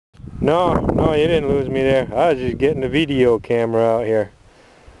No, you didn't lose me there. I was just getting the video camera out here.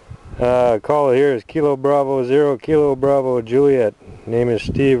 Caller here is Kilo Bravo 0 Kilo Bravo Juliet. Name is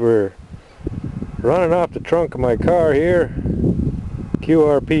Steve. We're running off the trunk of my car here.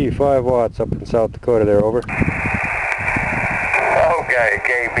 QRP 5 watts up in South Dakota there, over. Okay,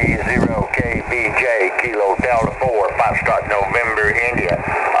 KB0KBJ Kilo Delta 4 Foxtrot November India.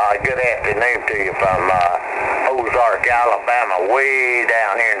 Good afternoon to you from Ozark Alabama, way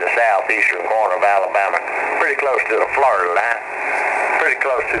down here in the southeastern corner of Alabama, pretty close to the Florida line, pretty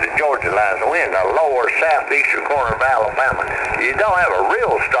close to the Georgia line. So we're in the lower southeastern corner of Alabama. You don't have a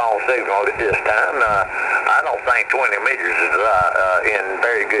real strong signal at this time. I don't think 20 meters is in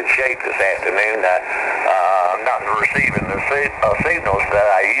very good shape this afternoon. I'm not receiving the signals that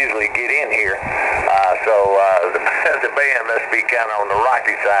I usually get in here, so the band must be kind of on the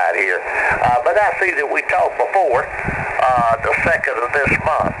rocky side here. But I see that we talked before, the 2nd of this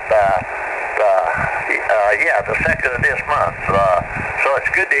month. Yeah, the 2nd of this month. So it's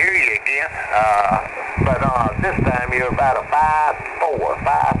good to hear you again. But this time you're about a 5'4",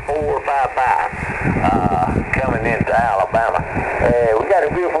 5'5", coming into Alabama. We got a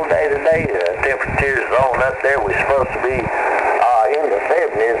beautiful day today. The temperature's on up there. We're supposed to be in the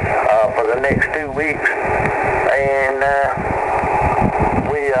 70s for the next 2 weeks. And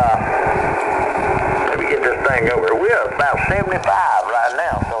let me get this thing over. We're about 75 right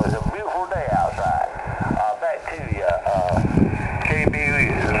now, so it's a beautiful day outside. Back to you,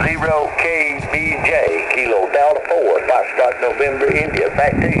 KB0KBJ Kilo Delta 4 Foxtrot November India.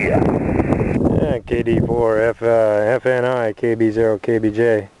 Back to you. Yeah, KD4 FNI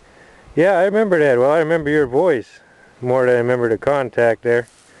KB0KBJ. Yeah, I remember that. Well, I remember your voice more than I remember the contact there.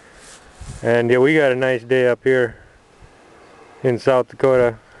 And yeah, we got a nice day up here in South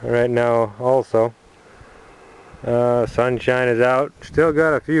Dakota right now also. Sunshine is out. Still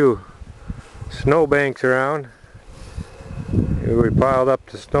got a few snowbanks around. We piled up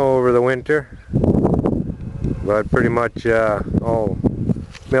the snow over the winter, but pretty much all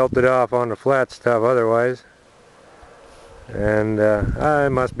melted off on the flat stuff otherwise. And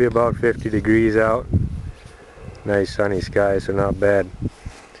it must be about 50 degrees out. Nice sunny sky, so not bad.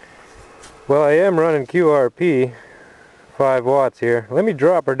 Well, I am running QRP 5 watts here. Let me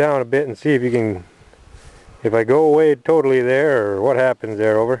drop her down a bit and see if you can, if I go away totally there, or what happens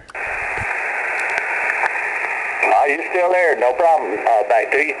there, over. You still there? No problem.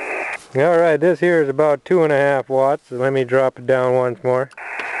 Back to you. Alright, this here is about 2.5 watts. So let me drop it down once more.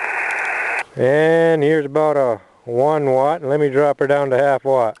 And here's about a 1 watt. Let me drop her down to 1/2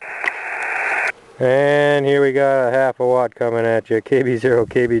 watt. And here we got a 1/2 watt coming at you,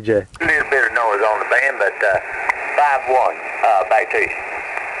 KB0KBJ. A little bit of noise on the band, but 5-1. Back to you.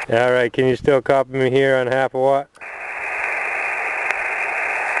 Alright, can you still copy me here on 1/2 watt?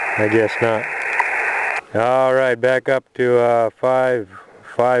 I guess not. Alright, back up to 5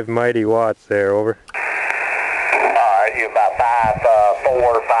 mighty watts there, over. Alright, you're about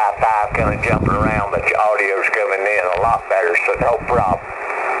 5'4", 5'5", kind of jumping around, but your audio's coming in a lot better, so no problem.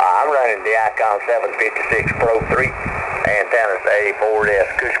 I'm running the Icon 756 Pro 3 antennas A4S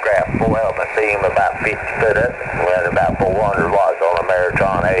Cushcraft 4 element beam, about 50 foot up, running about 400 watts on a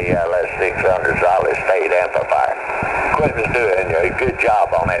Maritron ALS 600 solid state amplifier. Equipment's doing a good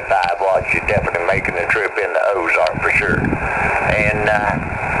job on that 5 watts. You're definitely making the trip into Ozark for sure. And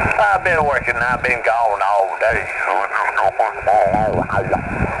I've been working, I've been gone all day.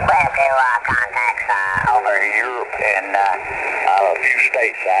 Brand new contacts over Europe and a few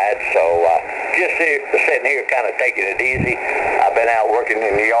stateside, so just sitting here kind of taking it easy. I've been out working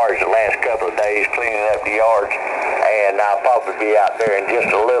in the yards the last couple of days, cleaning up the yards, and I'll probably be out there in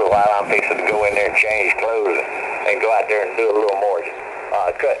just a little while. I'm fixing to go in there and change clothes and go out there and do a little more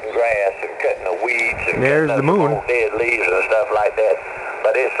cutting grass and cutting the weeds and there's cutting the moon. Old dead leaves and stuff like that.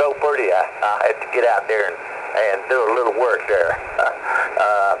 But it's so pretty, I had to get out there and do a little work there.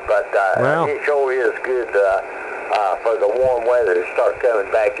 Well, it sure is good for the warm weather to start coming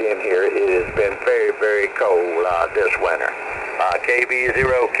back in here. It has been very, very cold this winter.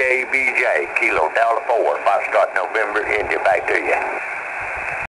 KB0KBJ Kilo Delta 4 Foxtrot November India. Back to you.